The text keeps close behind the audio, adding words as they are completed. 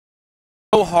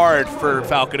so hard for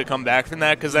Falco to come back from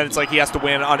that because then it's like he has to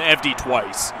win on FD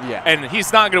twice. Yeah. And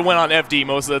he's not going to win on FD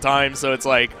most of the time, so it's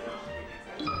like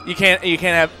you can't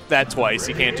have that twice.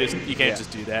 You can't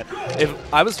just do that.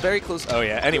 If I was very close. Oh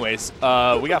yeah. Anyways,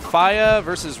 we got Fiya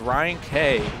versus Ryan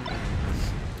K.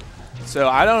 So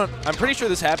I'm pretty sure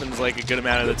this happens like a good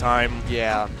amount of the time.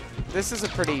 Yeah. This is a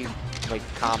pretty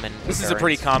common. This is a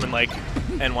pretty common like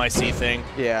NYC thing.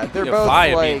 Yeah, they're you both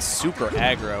Fiya like being super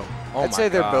aggro. Oh I'd my say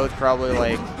they're God. both probably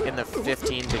like in the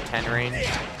 15 to 10 range.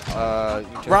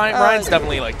 Ryan's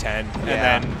definitely like 10,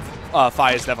 yeah. and then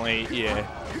Fiya's definitely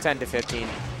 10 to 15.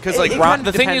 Because like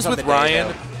the thing is with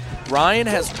Ryan, Ryan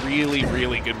has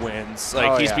really good wins.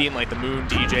 Like he's beaten like the Moon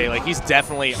DJ. Like he's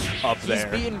definitely up there.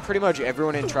 He's beaten pretty much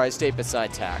everyone in Tri-State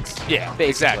besides Tax. Yeah,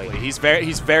 basically. exactly.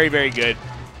 He's very good.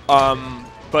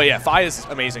 But yeah, Fiya's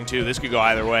amazing too. This could go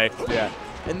either way. Yeah.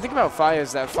 And the thing about Fiya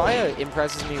is that Fiya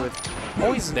impresses me with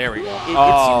always. There we go. It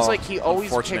seems like he always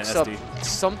picks up SD.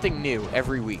 Something new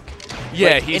every week.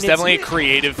 Yeah, he's definitely a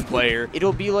creative player.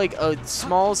 It'll be like a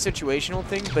small situational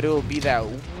thing, but it'll be that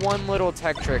one little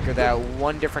tech trick or that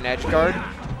one different edge guard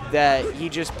that he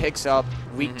just picks up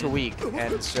week to week.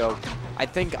 And so I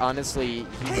think, honestly,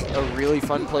 he's a really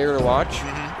fun player to watch.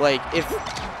 Like, if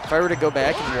I were to go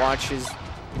back and watch his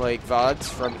VODs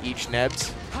from each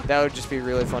Nebs, that would just be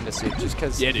really fun to see, just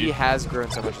because he has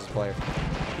grown so much as a player.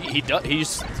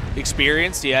 He's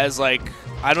experienced. He has like,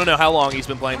 I don't know how long he's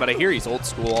been playing, but I hear he's old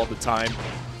school all the time.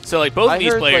 So like both of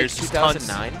these players, like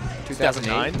 2009,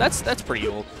 2008. That's pretty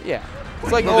old. Yeah,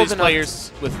 it's like all old these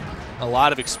players with a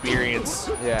lot of experience.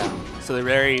 Yeah. So they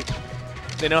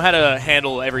know how to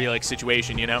handle every like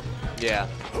situation, you know. Yeah.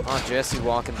 Oh, Jesse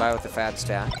walking by with the fat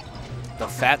stack. The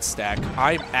fat stack.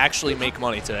 I actually make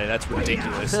money today. That's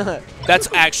ridiculous. That's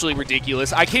actually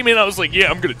ridiculous. I came in, I was like, yeah,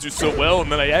 I'm going to do so well,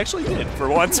 and then I actually did for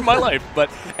once in my life.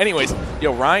 But anyways,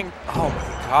 yo, Ryan, oh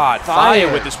my God.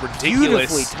 Fiya with this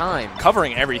ridiculous. Beautifully timed.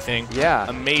 Covering everything. Yeah.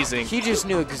 Amazing. He just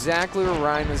knew exactly where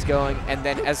Ryan was going, and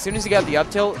then as soon as he got the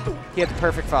up tilt, he had the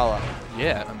perfect follow.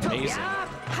 Yeah, amazing.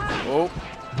 Oh.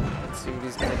 Let's see what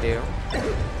he's going to do.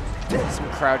 Some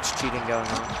crouch cheating going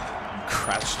on.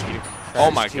 Crouch cheating. Oh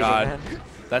my God, man.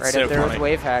 that's right so up there funny. with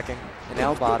wave hacking and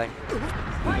L-botting. Good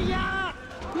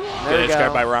edge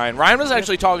guard by Ryan. Ryan was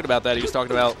actually talking about that. He was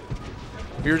talking about,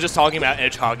 we were just talking about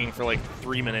edge hogging for like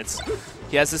 3 minutes.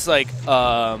 He has this like,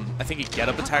 I think he get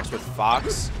up attacks with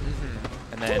Fox,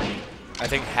 and then I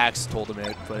think Hacks told him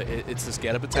it, but it's this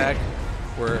get up attack,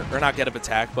 or not get up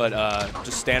attack, but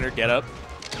just standard get up.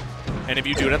 And if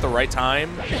you do it at the right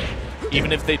time,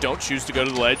 even if they don't choose to go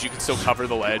to the ledge, you can still cover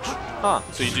the ledge.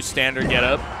 So you do standard get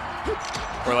up,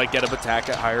 or like get up attack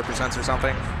at higher percents or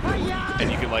something,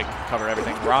 and you can like cover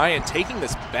everything. Ryan taking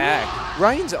this back.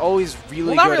 Ryan's always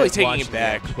really not good really at taking it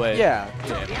back, but yeah,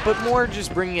 but more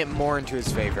just bringing it more into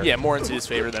his favor. Yeah, more into his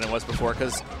favor than it was before,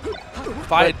 because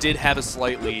Fiya did have a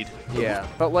slight lead. Yeah,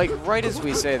 but like right as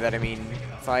we say that, I mean,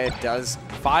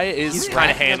 Fiya is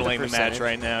kind of handling the match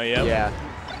right now. Yep. Yeah.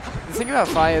 The thing about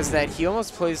Fiya is that he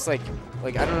almost plays like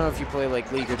I don't know if you play like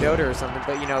League or Dota or something,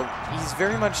 but you know, he's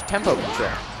very much tempo control.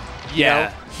 Yeah, you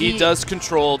know, he does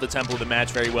control the tempo of the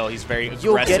match very well. He's very aggressive.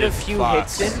 You'll get a few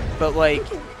Fox. hits in, but like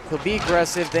he'll be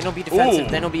aggressive, then he'll be defensive,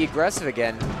 then he'll be aggressive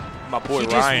again. My boy Ryan.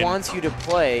 He just wants you to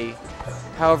play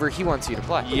however he wants you to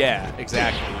play. Yeah,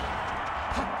 exactly.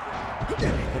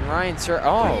 And Ryan,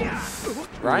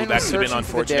 Ryan that was could have been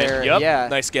unfortunate. There. Yep. Yeah.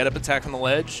 Nice get up attack on the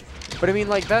ledge. But I mean,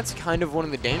 like, that's kind of one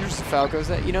of the dangers of Falco is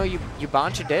that, you know, you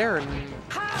bunch a dare and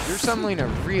you're suddenly in a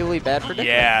really bad predicament.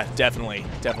 Yeah, definitely.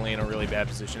 Definitely in a really bad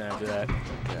position after that.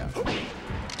 Yeah.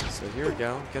 So here we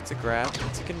go. Gets a grab.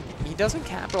 He doesn't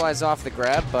capitalize off the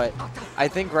grab, but I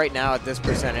think right now at this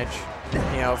percentage,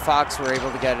 you know, Fox were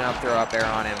able to get an up throw up air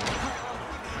on him.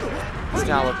 It's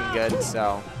not looking good,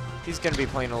 so he's going to be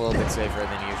playing a little bit safer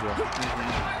than usual.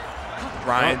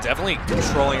 Ryan definitely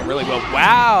controlling it really well.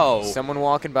 Wow! Someone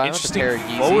walking by with a pair of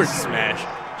Yeezys. Forward smash.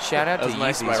 Shout out to Yeezys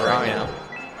nice by right Ryan. now.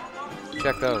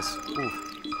 Check those.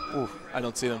 Ooh, I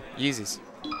don't see them. Yeezys.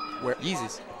 Where?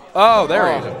 Yeezys. Oh,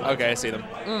 there you go. Okay, I see them.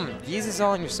 Yeezys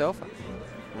all on your sofa.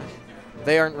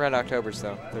 They aren't Red Octobers,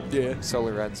 though. They're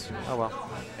solar reds. Oh, well.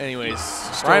 Anyways,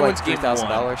 Still Ryan like wins game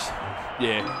 $3,000.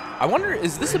 Yeah. I wonder,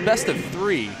 is this a best of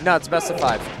 3? No, it's best of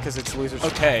 5 because it's losers.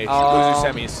 Okay, loser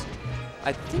semis.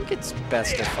 I think it's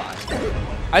best of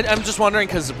 5. I'm just wondering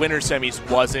because winner semis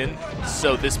wasn't,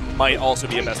 so this might also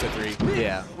be a best of 3.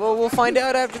 Yeah. Well, we'll find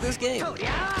out after this game.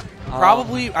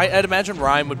 Probably, I'd imagine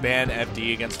Ryan would ban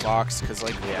FD against Fox because,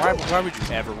 like, why would you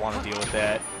ever want to deal with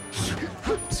that?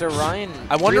 So Ryan,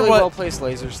 I wonder really well-placed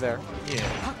lasers there.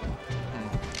 Yeah.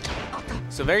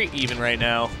 So very even right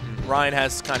now. Ryan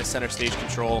has kind of center stage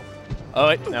control. Oh,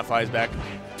 wait, now Fiya's back.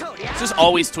 It's just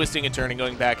always twisting and turning,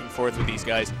 going back and forth with these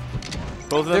guys.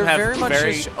 Both of them have very much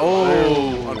very just,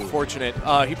 unfortunate.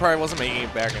 He probably wasn't making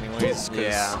it back anyways.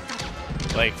 Yeah.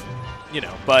 Like, you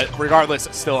know, but regardless,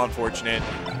 still unfortunate.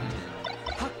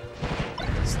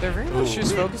 So they're very much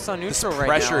just focused on neutral right now.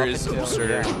 Pressure is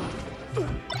absurd.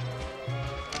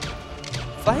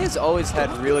 Fiya's always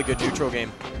had really good neutral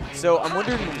game. So I'm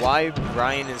wondering why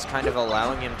Ryan is kind of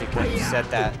allowing him to kind of set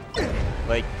that,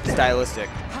 like, stylistic.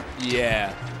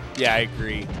 Yeah. Yeah, I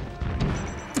agree.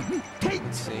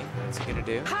 Let's see. What's he going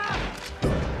to do?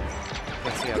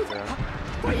 Let's see up throw.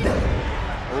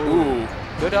 Ooh.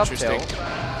 Good up tilt.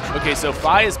 Okay, so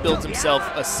Fiya's built himself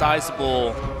a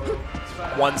sizable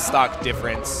one stock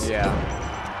difference. Yeah.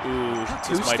 Ooh,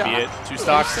 this might be it. Two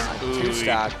stocks? Ooh. Two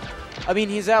stock. I mean,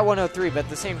 he's at 103, but at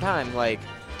the same time, like,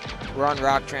 we're on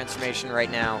rock transformation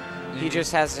right now. He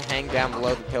just has to hang down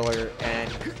below the pillar,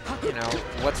 and, you know,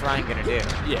 what's Ryan going to do?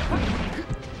 Yeah.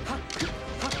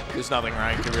 There's nothing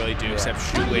Ryan can really do except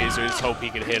shoot lasers, hope he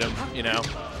can hit him, you know?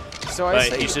 So I But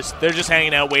say they're just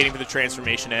hanging out waiting for the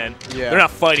transformation to end. Yeah. They're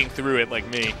not fighting through it like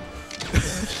me.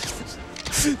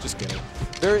 Just kidding.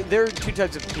 There are two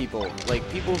types of people, like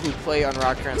people who play on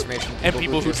rock transformation, And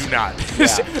people who do not.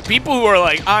 Yeah. People who are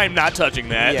like, I'm not touching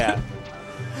that. Yeah.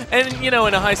 And, you know,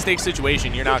 in a high-stakes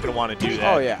situation, you're not going to want to do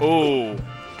that. Oh, yeah. Oh.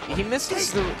 He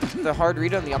misses the hard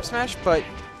read on the up smash, but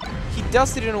he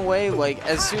does it in a way, like,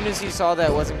 as soon as he saw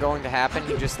that wasn't going to happen,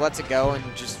 he just lets it go and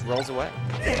just rolls away.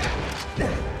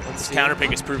 This counter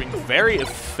pick is proving very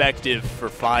effective for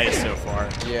Fiya so far.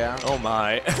 Yeah. Oh,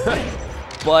 my.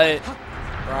 But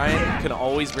Ryan can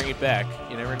always bring it back.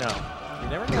 You never know. You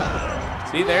never know.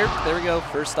 See, there we go.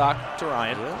 First stock to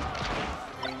Ryan.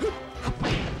 Yeah.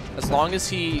 As long as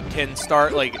he can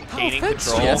start, like, gaining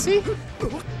control. Jesse?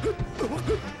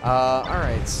 All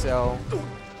right, so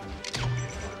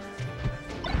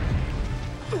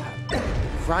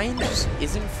Ryan just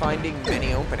isn't finding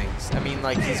many openings. I mean,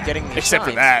 like, he's getting these Except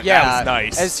for shines. that. Yeah, That was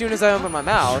nice. As soon as I open my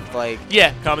mouth, like...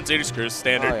 Yeah, commentator screws,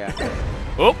 standard. Oh, yeah.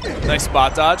 Oh, nice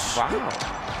spot dodge.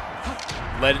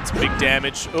 Wow. Led into big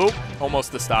damage. Oh,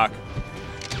 almost the stock.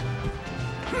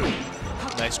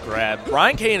 Nice grab.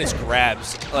 Ryan K and his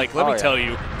grabs, like, let me tell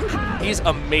you, he's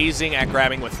amazing at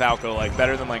grabbing with Falco, like,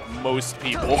 better than, like, most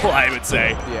people, I would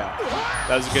say. Yeah.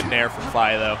 That was a good nair from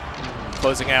Fiya, though.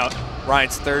 Closing out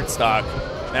Ryan's third stock.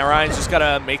 Now Ryan's just got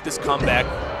to make this comeback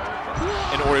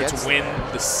in order to win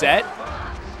the set.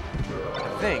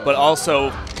 I think. But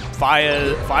also,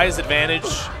 Fiya's advantage,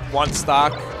 one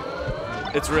stock,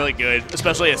 it's really good,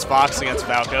 especially as Fox against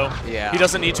Falco. Yeah. He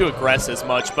doesn't need to aggress as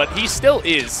much, but he still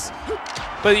is.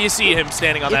 But you see him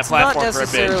standing on that platform for a bit.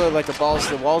 It's not necessarily like a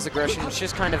balls-to-the-walls aggression. It's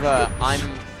just kind of a, I'm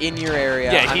in your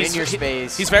area, I'm in your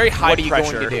space. He's very high pressure.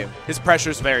 What are you going to do? His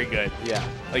pressure's very good. Yeah.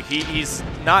 Like, he's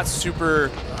not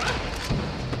super...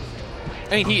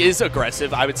 I mean, he is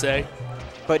aggressive, I would say.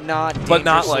 But not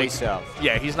like so.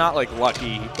 Yeah, he's not, like,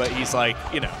 lucky, but he's, like,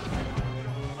 you know...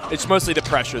 It's mostly the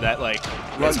pressure that, like,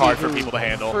 is hard for people to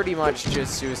handle. Pretty much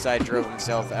just suicide drove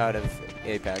himself out of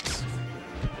Apex.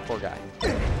 Poor guy.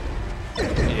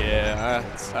 Yeah,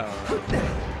 I don't know.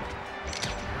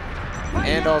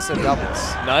 And also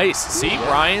doubles. Nice. See,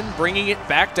 Ryan bringing it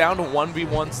back down to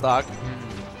 1v1 stock.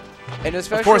 And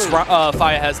especially, of course,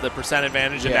 Fiya has the percent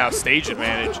advantage and now stage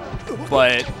advantage.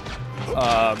 But,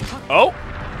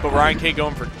 but Ryan K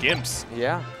going for gimps.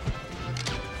 Yeah.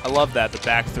 I love that, the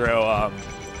back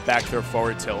throw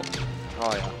forward tilt.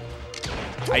 Oh, yeah.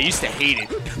 I used to hate it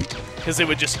because it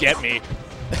would just get me.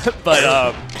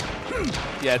 But,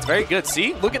 yeah, it's very good.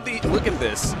 See, look at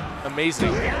this, amazing.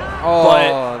 Oh,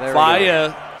 but there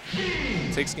Fiya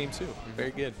takes game 2.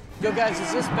 Very good. Yo, guys,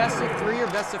 is this best of 3 or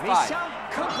best of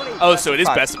 5? Oh, so it is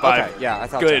best of 5. Okay, yeah, I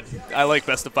thought good. So. I like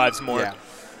best of 5s more.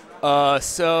 Yeah.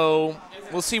 So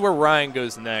we'll see where Ryan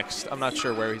goes next. I'm not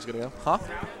sure where he's gonna go. Huh?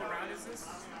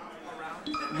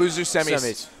 Loser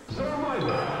semis.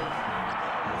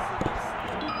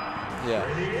 Yeah.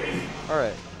 All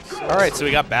right. All right, so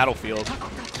we got Battlefield.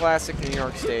 Classic New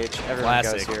York stage. Everyone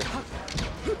goes here.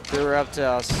 If it were up to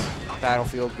us,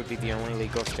 Battlefield would be the only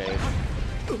legal stage.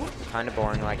 Kind of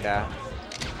boring like that.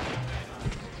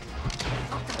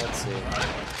 Let's see.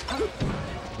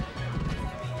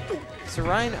 So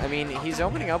Ryan, I mean, he's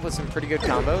opening up with some pretty good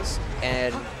combos,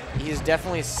 and he's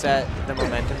definitely set the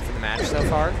momentum for the match so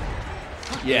far.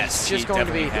 Yes, it's just he going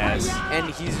to be, has. And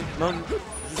he's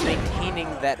maintaining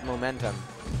that momentum.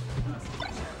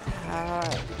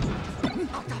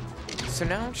 So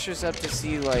now it's just up to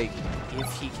see, like,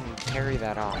 if he can carry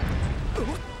that on.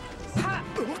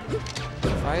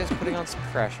 Fiya's putting on some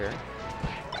pressure.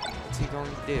 What's he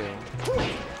going to do?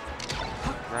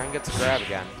 Ryan gets a grab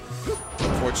again.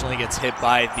 Unfortunately, gets hit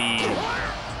by the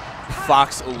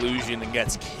Fox illusion and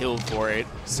gets killed for it.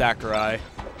 Sakurai.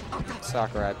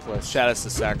 Sakurai plus. Shout outs to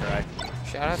Sakurai.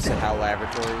 Shout outs to HAL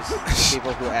Laboratories, the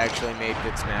people who actually made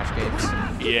good Smash games.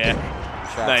 Yeah.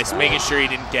 Nice, making sure he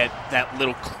didn't get that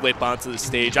little clip onto the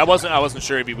stage. I wasn't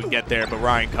sure if he would get there, but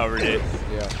Ryan covered it.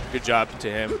 Yeah. Good job to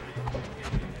him.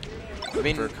 I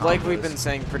mean, like we've been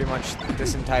saying pretty much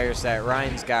this entire set,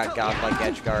 Ryan's got godlike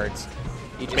edge guards.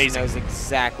 He just knows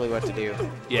exactly what to do.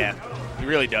 Yeah, he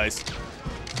really does.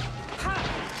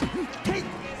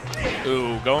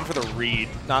 Ooh, going for the read.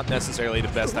 Not necessarily the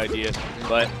best idea,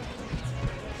 but...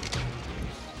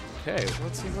 Okay.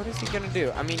 Let's see, what is he going to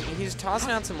do? I mean, he's tossing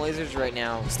out some lasers right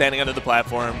now. Standing under the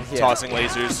platform, tossing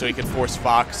lasers so he can force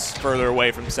Fox further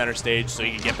away from center stage so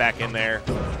he can get back in there,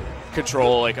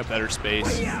 control like a better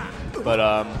space. But,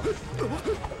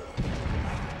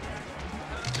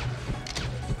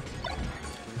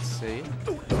 let's see.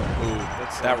 Ooh,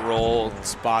 that roll,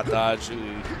 spot dodge,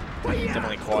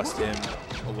 definitely cost him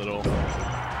a little.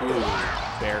 Ooh,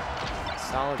 bair.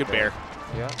 Solid Good bair.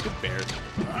 Yeah. Good bair.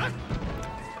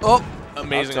 Oh,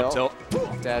 amazing up tilt.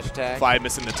 Dash attack. Fiya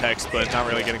missing the text, but not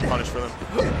really getting punished for them.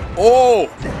 Oh!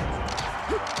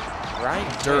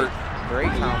 Ryan, dirt.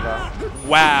 Great combo.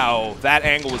 Wow, that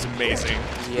angle was amazing.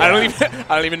 Yeah.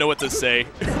 I don't even know what to say.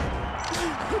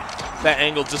 That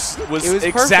angle just was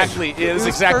exactly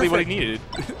what he needed.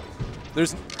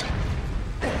 There's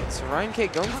so Ryan K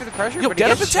going for the pressure. Yo, but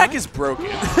get up attack is broken.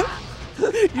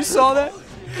 You saw that?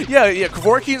 Yeah.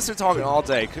 Kevorkian's been talking all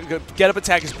day. Get up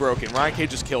attack is broken. Ryan K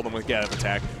just killed him with get up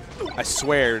attack. I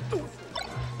swear.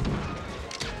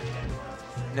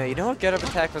 No, you know what get up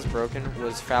attack was broken?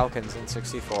 Was Falcons in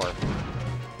 64.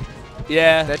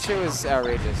 Yeah. That shit was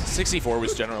outrageous. 64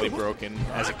 was generally broken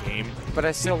as a game. But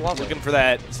I still love it. Looking for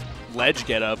that ledge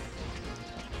get up.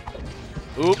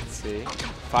 Oop. Let's see.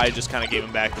 Fiya just kind of gave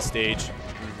him back the stage.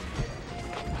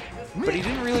 But he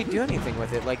didn't really do anything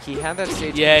with it. Like, he had that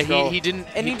stage control, he didn't.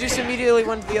 And he just immediately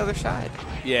went to the other side.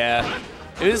 Yeah.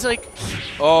 It was like,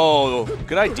 oh,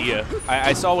 good idea.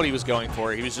 I saw what he was going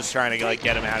for. He was just trying to like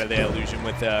get him out of the illusion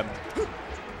with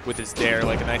his dare,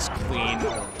 like a nice clean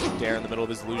dare in the middle of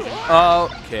his illusion.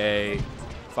 Okay.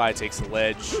 Fiya takes the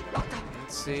ledge.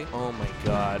 Let's see. Oh my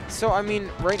god. So, I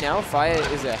mean, right now, Fiya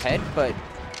is ahead, but...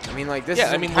 I mean, like, this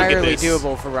is entirely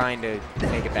doable for Ryan to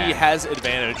make it back. He has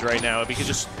advantage right now if he could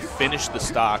just finish the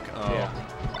stock. Yeah.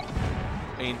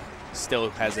 I mean,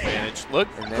 still has advantage. Look,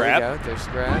 and there grab. We go. There's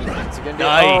grab. What's he gonna do?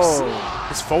 Nice. Oh.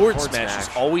 His forward smash is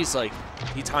always like,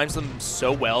 he times them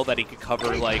so well that he could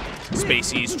cover like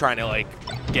spacies trying to like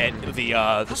get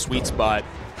the sweet spot.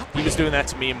 He was doing that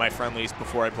to me and my friendlies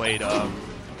before I played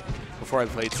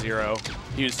Zero.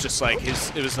 He was just like it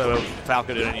was the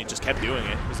Falco did, and he just kept doing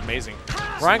it. It was amazing.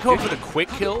 Ryan going for the quick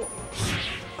kill.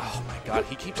 Oh my god,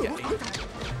 he keeps getting.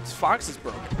 His Fox is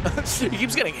broken. He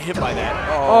keeps getting hit by that.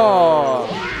 Oh.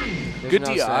 Good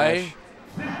DI.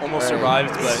 Smash. Almost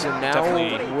survived, but so now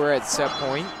definitely. We're at set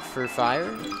point for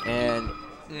Fiya, and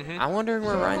I'm wondering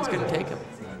where Ryan's going to take him.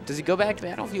 Does he go back to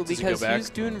Battlefield? Because he's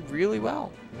doing really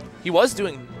well. He was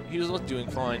doing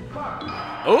fine.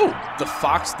 Oh, the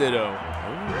Fox Ditto.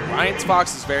 Ryan's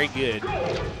Fox is very good.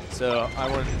 So I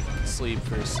wouldn't sleep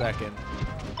for a second.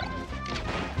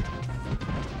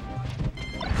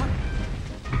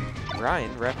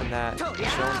 Ryan repping that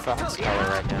Sean Fox color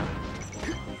right now.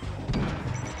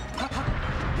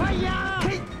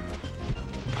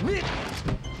 There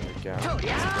we go.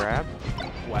 Let's grab.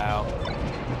 Wow.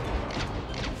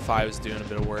 Fiya's doing a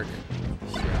bit of work.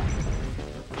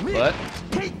 But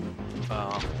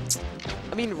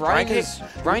I mean,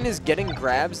 Ryan is getting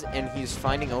grabs and he's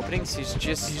finding openings.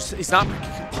 He's not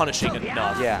punishing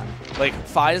enough. Yeah. Like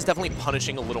Fiya's definitely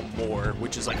punishing a little more,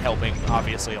 which is like helping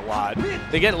obviously a lot.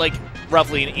 They get like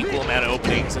roughly an equal amount of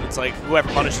openings, and it's like whoever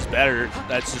punishes better,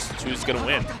 that's just who's gonna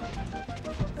win.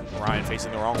 Ryan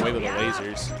facing the wrong way with the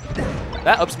lasers.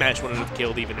 That up smash wouldn't have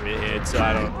killed even if it hit, so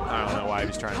I don't know why he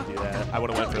was trying to do that. I would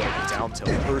have went for like a down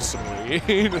tilt personally.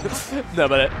 No,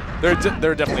 but there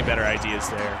are definitely better ideas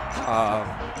there.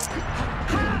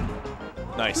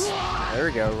 Nice. There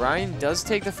we go. Ryan does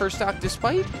take the first stock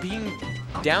despite being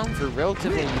down for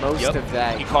relatively most of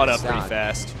that. He caught up pretty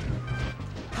fast.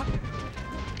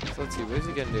 So let's see, what is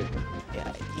he gonna do?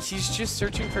 Yeah, he's just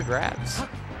searching for grabs.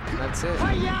 And that's it.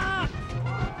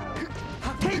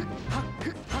 Here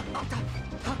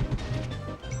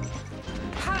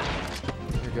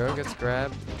we go, gets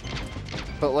grabbed.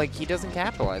 But like he doesn't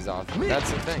capitalize off it. That's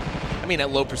the thing. I mean,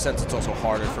 at low percents, it's also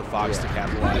harder for Fox to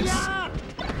capitalize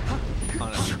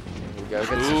on it. go.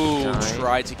 Ooh,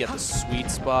 try to get the sweet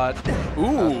spot.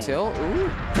 Ooh. Up tilt. Ooh.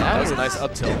 That was a nice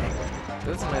up tilt. That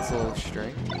was a nice little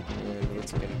string. And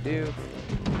what's he going to do?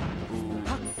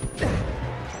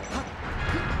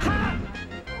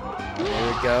 There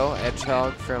we go. Edge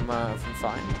hog from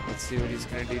Fiya. Let's see what he's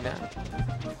going to do now.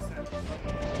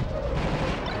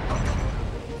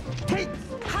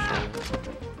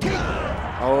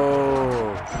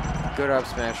 Oh, good up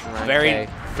smash from Ryan.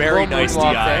 Very nice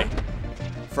DI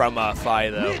from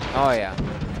Fiya, though. Oh, yeah.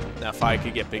 Now, Fiya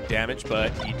could get big damage,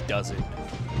 but he doesn't.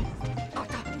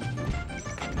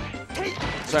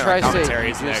 Sorry, my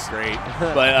commentary isn't that great.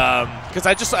 But, because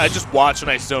I just watch and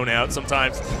I zone out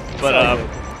sometimes. But,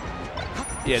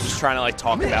 yeah, just trying to, like,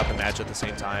 talk about the match at the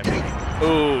same time.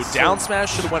 Ooh, down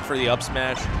smash should have went for the up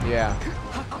smash. Yeah.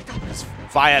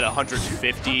 Fiya at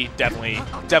 150, definitely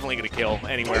going to kill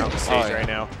anywhere on the stage right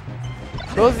now.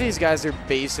 Both of these guys are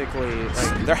basically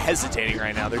like, they're hesitating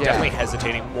right now. They're definitely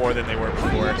hesitating more than they were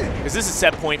before. Because this is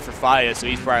set point for Fiya, so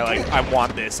he's probably like, I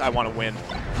want this. I want to win.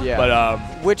 Yeah. But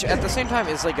which at the same time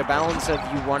is like a balance of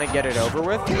you want to get it over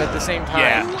with, but at the same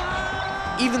time,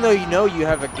 even though you know you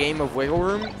have a game of wiggle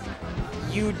room,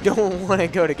 you don't want to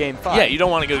go to game 5. Yeah, you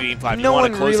don't want to go to game 5. No you one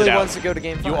want to close really it out. wants to go to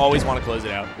game 5. You always want to close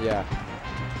it out. Yeah.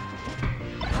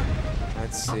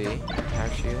 Let's see.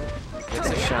 Actually, gets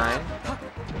a shine.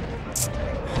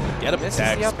 Get up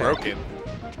attack, broken.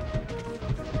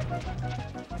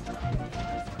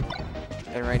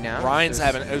 And right now, Ryan's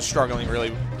struggling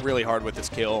really hard with this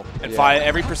kill. And Fiya,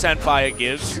 every percent Fiya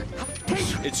gives,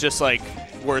 it's just like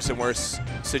worse and worse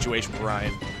situation for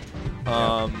Ryan.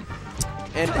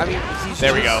 And I mean, he's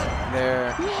there we go.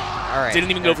 There. All right.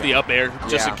 Didn't even go for the up air,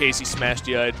 just in case he smashed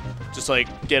you. I'd just like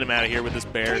get him out of here with this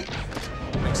bear.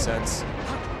 Makes sense.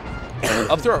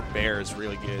 Up throw bear is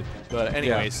really good. But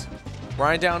anyways,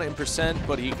 Ryan down in percent,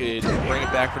 but he could bring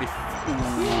it back pretty.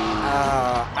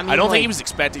 I don't think he was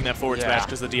expecting that forward smash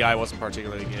because the DI wasn't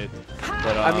particularly good.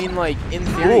 But I mean, like in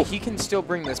theory, he can still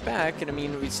bring this back, and I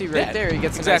mean, we see right there he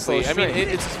gets exactly. I mean,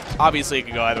 it's obviously it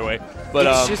could go either way, but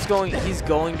it's just going. He's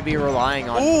going to be relying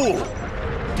on. Ooh.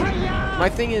 My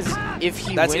thing is, if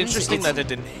he That's wins, interesting that it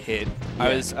didn't hit. Yeah.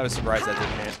 I was surprised that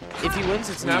didn't hit. If he wins,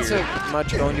 it's not so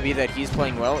much going to be that he's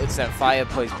playing well. It's that Fiya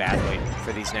plays badly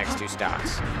for these next two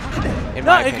stocks. It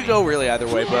could go really either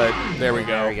way, but there we go.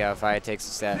 There we go. Fiya takes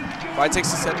a set. Fiya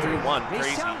takes a set 3-1.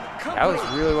 Crazy. That was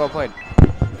really well played.